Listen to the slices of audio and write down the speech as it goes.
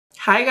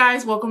Hi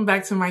guys, welcome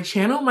back to my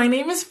channel. My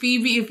name is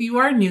Phoebe if you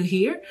are new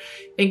here.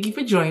 Thank you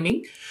for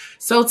joining.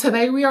 So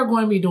today we are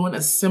going to be doing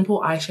a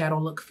simple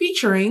eyeshadow look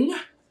featuring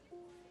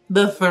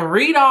the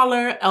 $3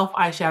 E.L.F.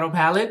 eyeshadow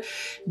palette.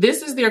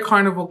 This is their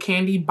Carnival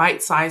Candy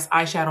bite-sized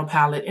eyeshadow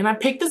palette, and I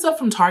picked this up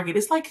from Target.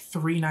 It's like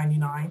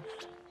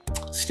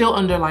 $3.99, still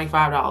under like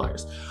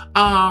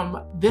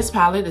 $5. This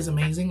palette is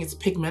amazing. It's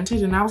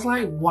pigmented, and I was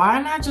like,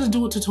 why not just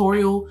do a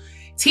tutorial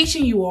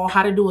teaching you all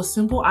how to do a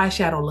simple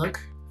eyeshadow look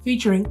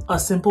featuring a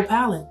simple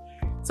palette.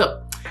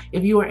 So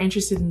if you are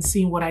interested in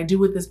seeing what I do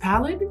with this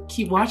palette,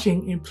 keep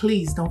watching and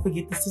please don't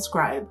forget to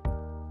subscribe.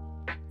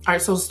 All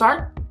right, so to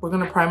start, we're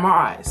gonna prime our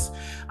eyes.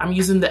 I'm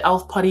using the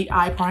E.L.F. Putty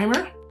Eye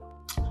Primer.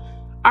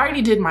 I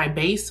already did my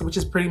base, which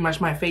is pretty much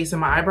my face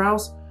and my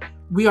eyebrows.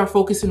 We are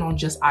focusing on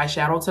just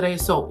eyeshadow today.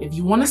 So if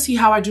you wanna see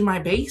how I do my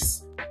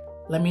base,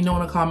 let me know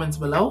in the comments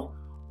below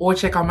or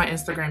check out my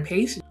Instagram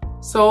page.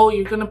 So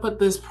you're gonna put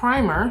this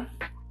primer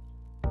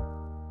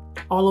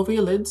all over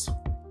your lids.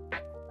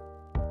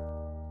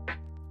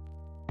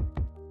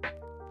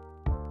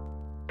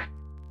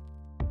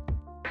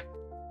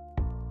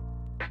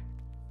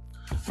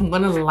 I'm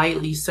gonna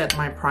lightly set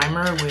my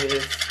primer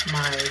with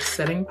my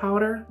setting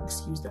powder.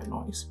 Excuse that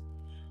noise.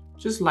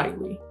 Just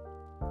lightly.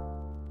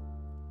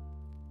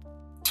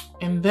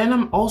 And then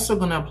I'm also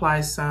gonna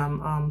apply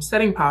some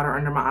setting powder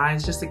under my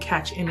eyes just to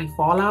catch any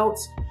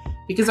fallouts.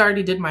 Because I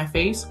already did my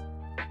face,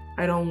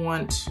 I don't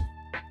want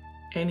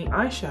any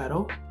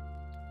eyeshadow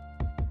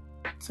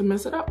to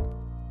mess it up.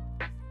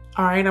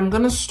 All right, I'm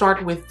gonna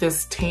start with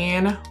this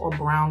tan or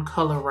brown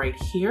color right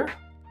here.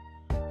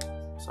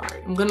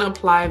 Sorry, I'm gonna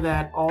apply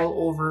that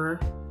all over,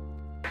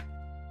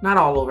 not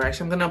all over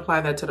actually, I'm gonna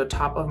apply that to the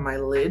top of my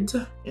lids,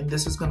 and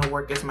this is gonna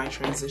work as my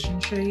transition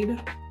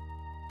shade.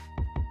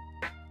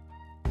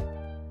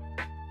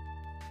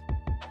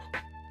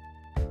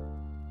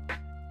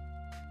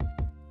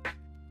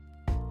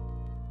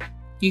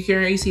 You can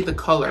already see the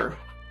color.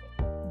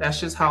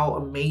 That's just how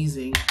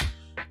amazing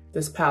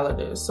this palette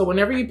is. So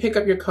whenever you pick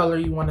up your color,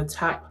 you wanna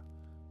tap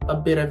a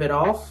bit of it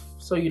off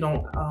so you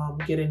don't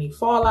get any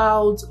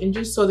fallouts, and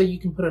just so that you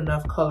can put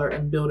enough color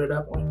and build it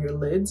up on your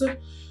lids.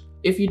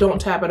 If you don't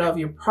tap it off,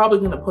 you're probably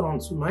gonna put on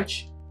too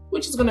much,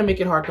 which is gonna make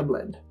it hard to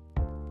blend.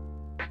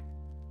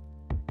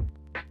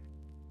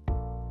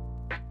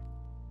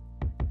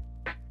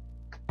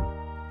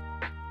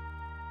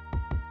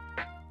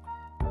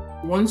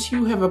 Once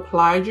you have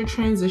applied your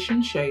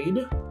transition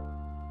shade,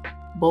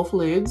 both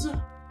lids,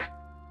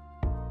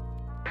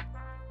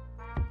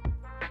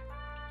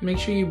 make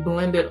sure you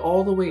blend it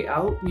all the way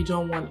out. We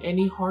don't want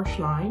any harsh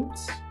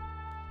lines.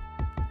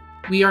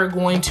 We are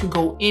going to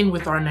go in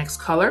with our next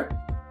color.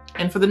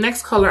 And for the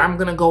next color, I'm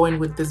gonna go in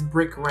with this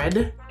brick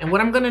red. And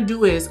what I'm gonna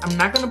do is, I'm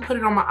not gonna put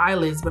it on my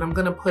eyelids, but I'm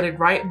gonna put it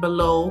right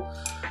below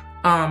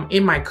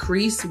in my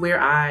crease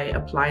where I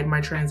applied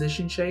my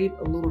transition shade,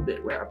 a little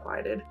bit where I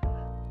applied it.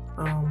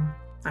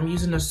 I'm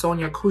using a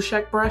Sonia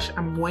Kashuk brush.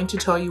 I'm going to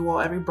tell you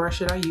all every brush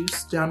that I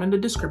use down in the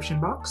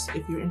description box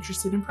if you're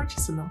interested in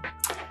purchasing them.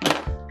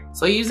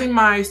 So using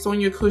my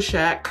Sonia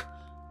Kashuk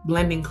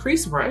blending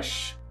crease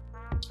brush,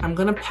 I'm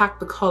gonna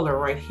pack the color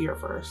right here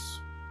first.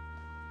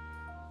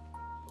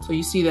 So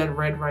you see that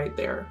red right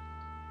there.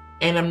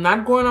 And I'm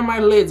not going on my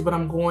lids, but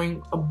I'm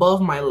going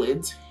above my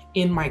lids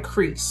in my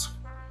crease.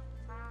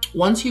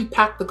 Once you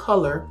pack the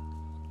color,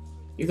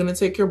 you're gonna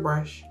take your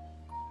brush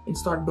and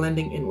start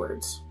blending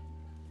inwards.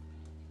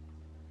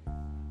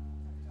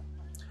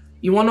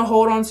 You wanna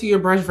hold onto your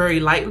brush very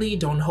lightly.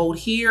 Don't hold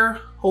here,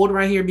 hold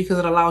right here, because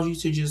it allows you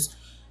to just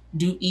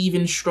do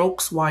even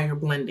strokes while you're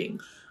blending.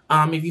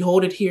 If you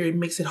hold it here, it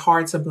makes it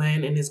hard to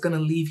blend and it's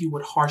gonna leave you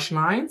with harsh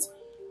lines.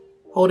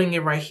 Holding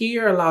it right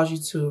here allows you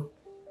to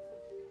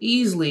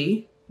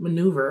easily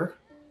maneuver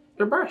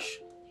your brush.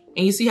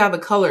 And you see how the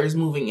color is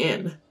moving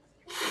in.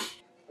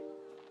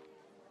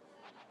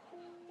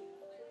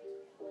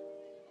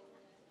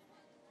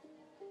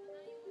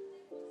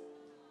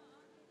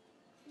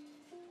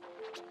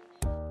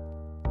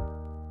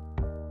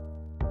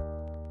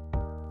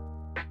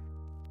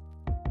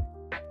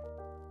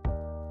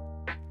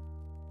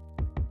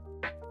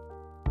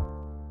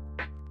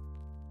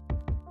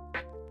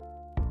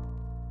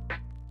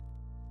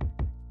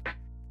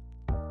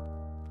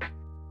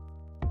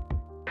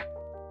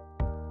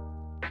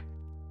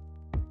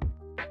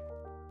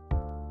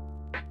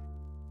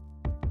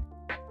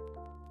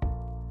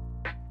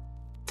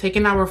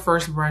 Taking our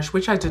first brush,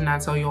 which I did not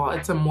tell you all,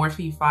 it's a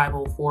Morphe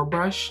 504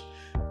 brush.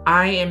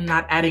 I am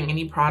not adding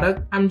any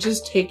product. I'm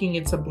just taking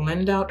it to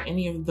blend out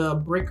any of the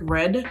brick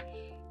red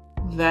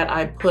that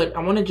I put. I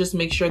wanna just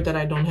make sure that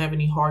I don't have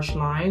any harsh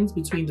lines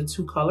between the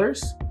two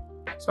colors.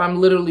 So I'm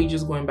literally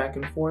just going back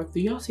and forth. Do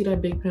y'all see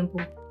that big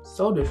pimple?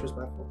 So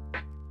disrespectful.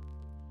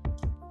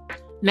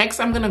 Next,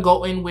 I'm gonna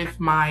go in with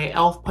my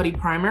E.L.F. Putty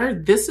Primer.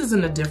 This is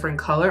in a different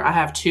color. I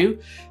have two.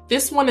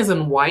 This one is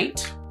in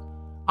white.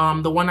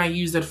 The one I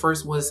used at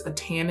first was a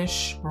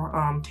tannish,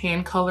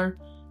 tan color.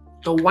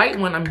 The white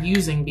one I'm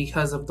using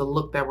because of the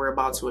look that we're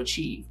about to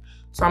achieve.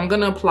 So I'm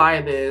gonna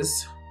apply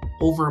this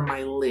over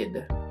my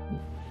lid.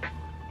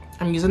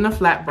 I'm using a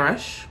flat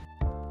brush.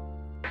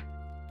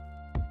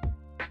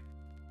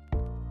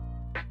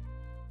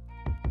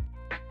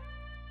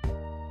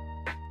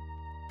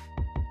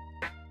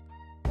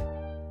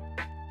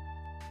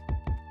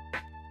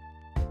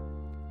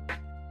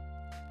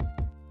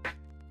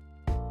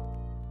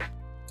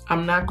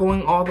 I'm not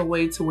going all the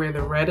way to where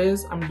the red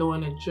is. I'm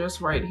doing it just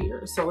right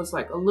here. So it's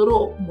like a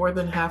little more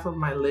than half of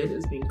my lid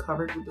is being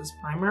covered with this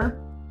primer.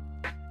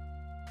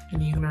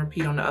 And you're gonna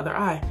repeat on the other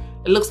eye.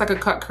 It looks like a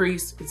cut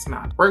crease, it's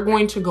not. We're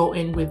going to go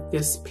in with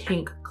this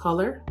pink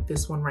color,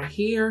 this one right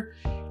here.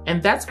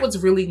 And that's what's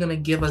really gonna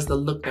give us the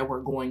look that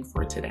we're going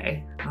for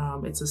today.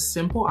 It's a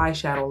simple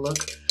eyeshadow look,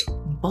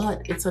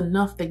 but it's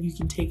enough that you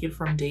can take it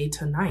from day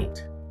to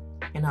night.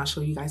 And I'll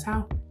show you guys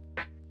how.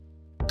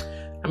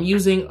 I'm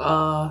using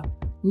a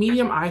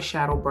medium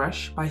eyeshadow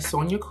brush by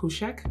Sonia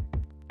Kushek.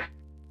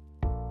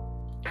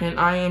 And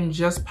I am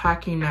just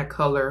packing that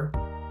color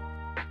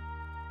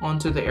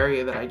onto the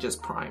area that I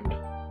just primed.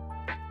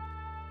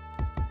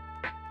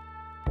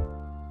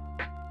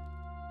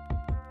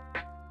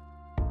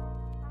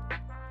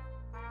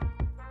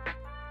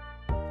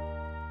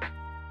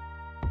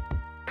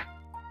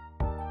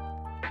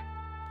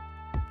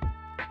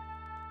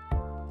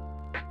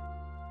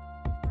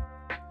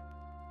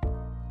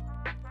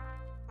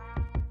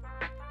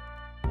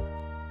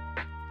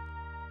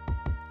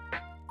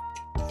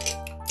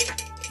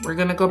 We're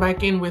gonna go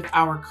back in with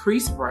our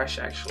crease brush,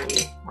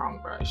 actually, wrong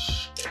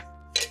brush.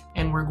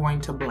 And we're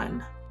going to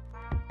blend.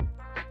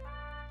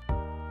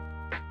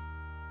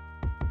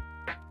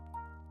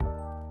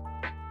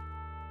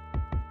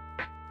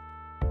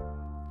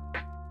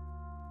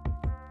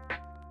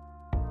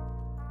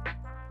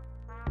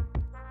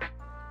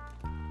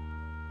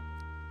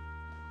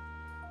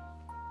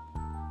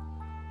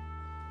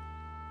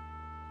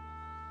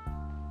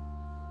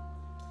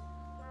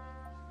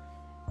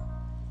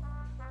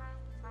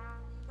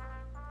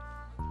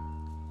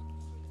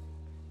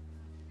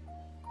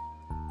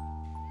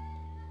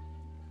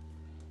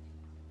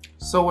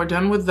 So we're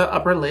done with the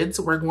upper lids.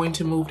 We're going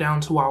to move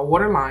down to our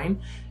waterline.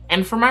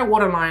 And for my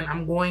waterline,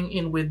 I'm going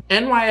in with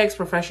NYX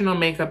Professional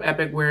Makeup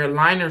Epic Wear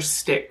Liner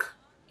Stick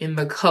in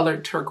the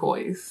color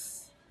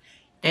turquoise.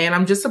 And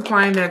I'm just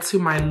applying that to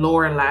my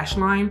lower lash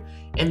line.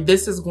 And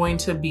this is going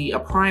to be a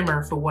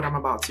primer for what I'm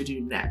about to do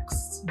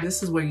next.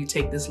 This is where you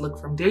take this look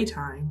from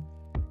daytime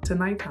to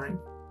nighttime.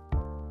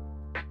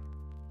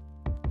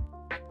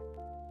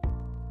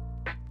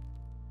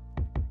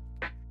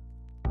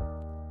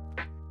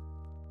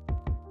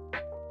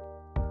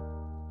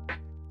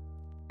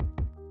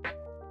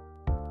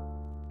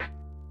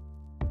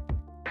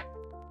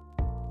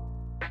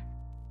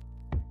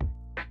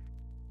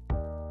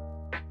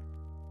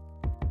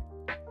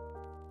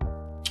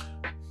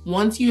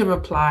 Once you have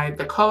applied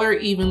the color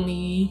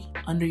evenly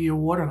under your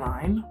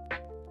waterline,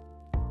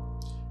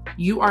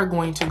 you are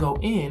going to go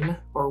in,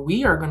 or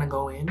we are gonna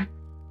go in,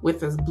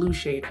 with this blue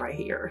shade right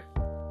here.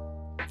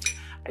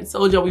 I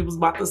told y'all we was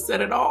about to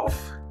set it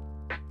off.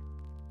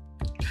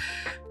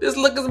 This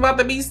look is about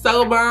to be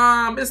so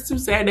bomb. It's too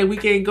sad that we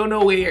can't go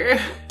nowhere.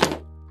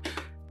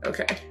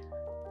 Okay.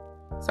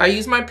 So I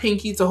use my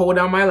pinky to hold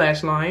down my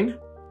lash line,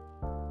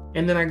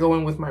 and then I go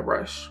in with my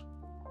brush.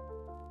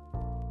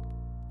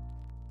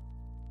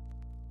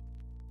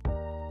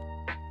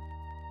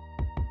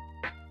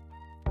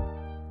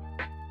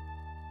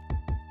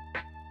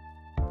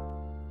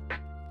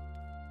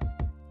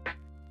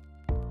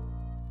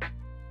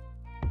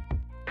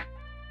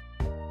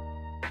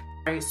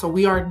 Alright, so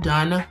we are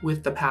done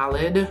with the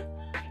palette.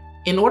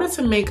 In order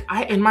to make,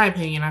 in my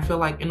opinion, I feel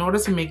like in order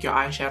to make your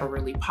eyeshadow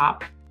really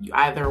pop, you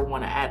either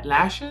want to add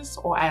lashes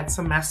or add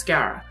some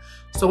mascara.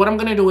 So what I'm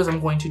going to do is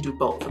I'm going to do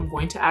both. I'm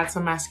going to add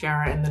some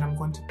mascara and then I'm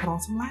going to put on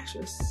some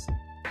lashes.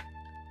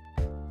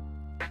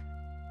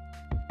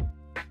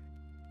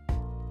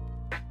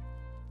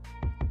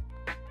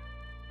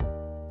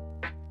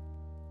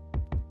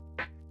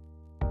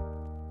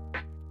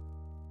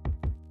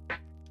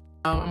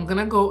 I'm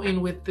gonna go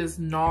in with this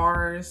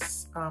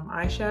Nars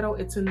eyeshadow.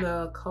 It's in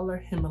the color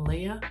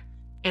Himalaya.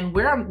 And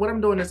what I'm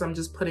doing is I'm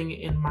just putting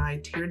it in my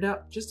tear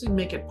duct just to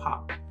make it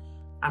pop.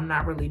 I'm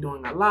not really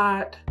doing a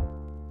lot.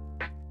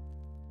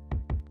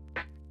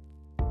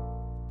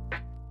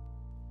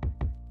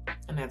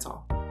 And that's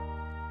all.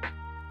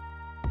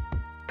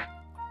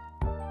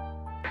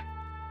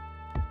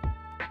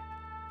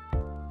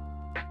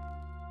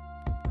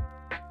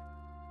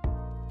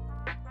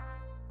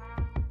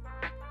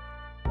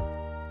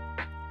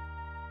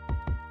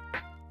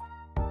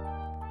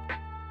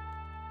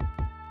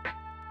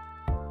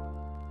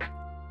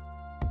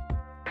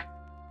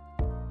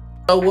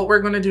 So what we're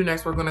gonna do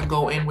next, we're gonna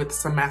go in with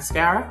some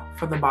mascara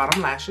for the bottom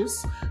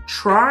lashes.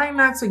 Try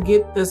not to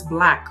get this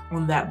black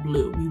on that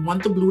blue. We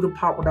want the blue to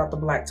pop without the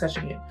black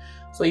touching it.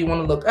 So you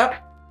wanna look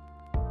up.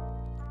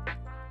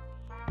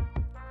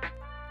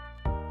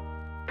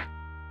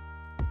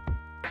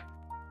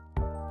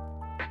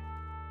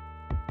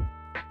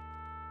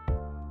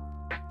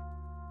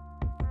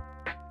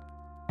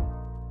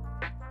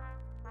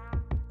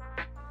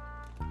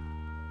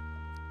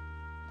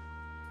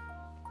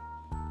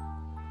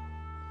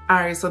 All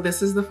right, so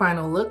this is the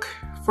final look.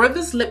 For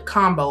this lip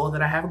combo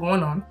that I have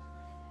going on,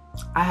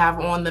 I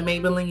have on the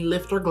Maybelline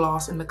Lifter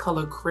Gloss in the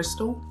color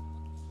Crystal.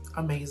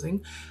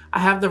 Amazing. I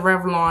have the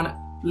Revlon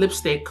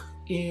lipstick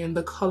in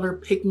the color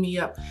Pick Me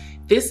Up.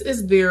 This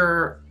is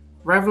their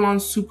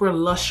Revlon Super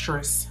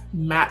Lustrous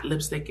matte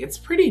lipstick. It's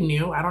pretty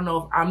new. I don't know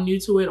if I'm new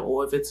to it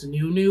or if it's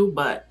new,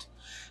 but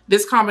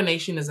this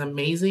combination is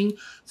amazing.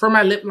 For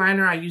my lip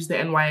liner, I use the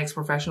NYX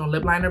Professional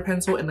Lip Liner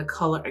Pencil in the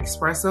color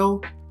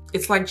Espresso.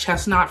 It's like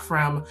Chestnut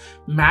from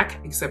MAC,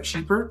 except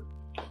cheaper.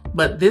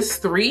 But this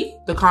three,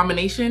 the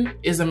combination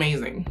is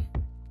amazing.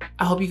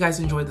 I hope you guys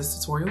enjoyed this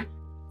tutorial.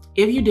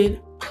 If you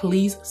did,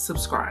 please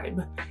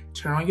subscribe,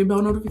 turn on your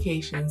bell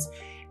notifications,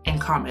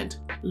 and comment.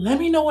 Let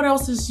me know what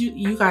else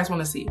you guys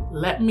want to see.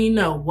 Let me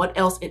know what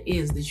else it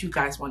is that you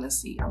guys want to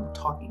see. I'm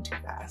talking too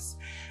fast.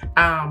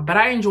 But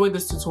I enjoyed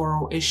this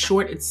tutorial. It's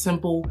short, it's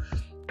simple.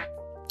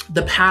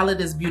 The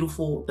palette is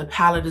beautiful. The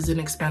palette is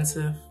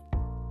inexpensive.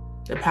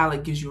 The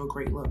palette gives you a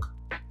great look.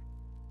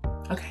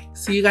 Okay,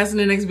 see you guys in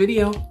the next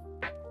video.